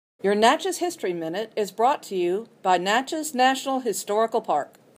Your Natchez History Minute is brought to you by Natchez National Historical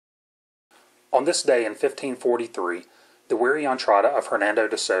Park. On this day in 1543, the weary Entrada of Hernando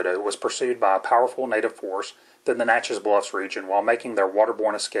de Soto was pursued by a powerful native force in the Natchez Bluffs region while making their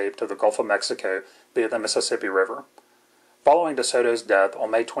waterborne escape to the Gulf of Mexico via the Mississippi River. Following de Soto's death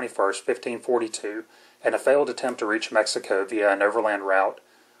on May 21, 1542, and a failed attempt to reach Mexico via an overland route,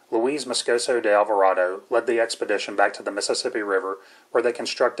 Luis Moscoso de Alvarado led the expedition back to the Mississippi River, where they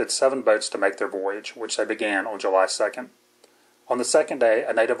constructed 7 boats to make their voyage, which they began on July 2nd. On the second day,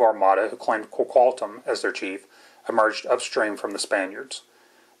 a native armada who claimed Quiglatam as their chief emerged upstream from the Spaniards.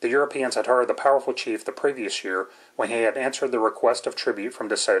 The Europeans had heard of the powerful chief the previous year when he had answered the request of tribute from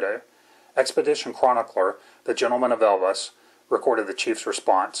de Soto. Expedition chronicler, the Gentleman of Elvas, recorded the chief's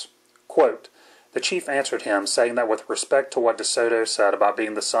response. Quote, "The chief answered him, saying that with respect to what de Soto said about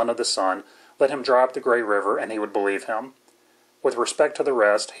being the son of the sun, let him draw up the great river and he would believe him. With respect to the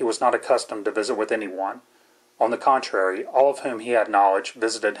rest, he was not accustomed to visit with anyone. On the contrary, all of whom he had knowledge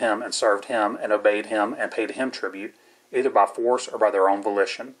visited him and served him and obeyed him and paid him tribute, either by force or by their own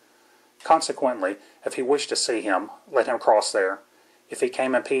volition. Consequently, if he wished to see him, let him cross there. If he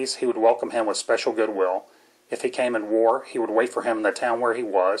came in peace, he would welcome him with special goodwill. If he came in war, he would wait for him in the town where he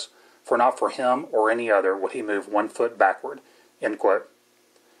was, for not for him or any other would he move 1 foot backward." End quote.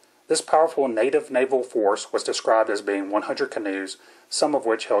 This powerful native naval force was described as being 100 canoes, some of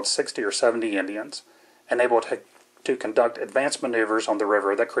which held 60 or 70 Indians, and able to conduct advanced maneuvers on the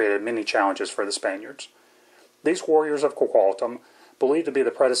river that created many challenges for the Spaniards. These warriors of Quiglatam, believed to be the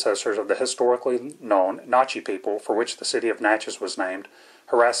predecessors of the historically known Natche people, for which the city of Natchez was named,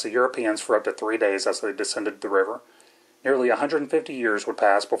 harassed the Europeans for up to 3 days as they descended the river. Nearly 150 years would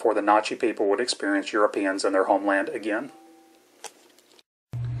pass before the Natche people would experience Europeans in their homeland again.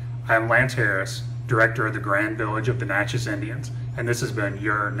 I am Lance Harris, Director of the Grand Village of the Natchez Indians, and this has been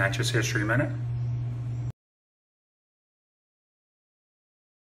your Natchez History Minute.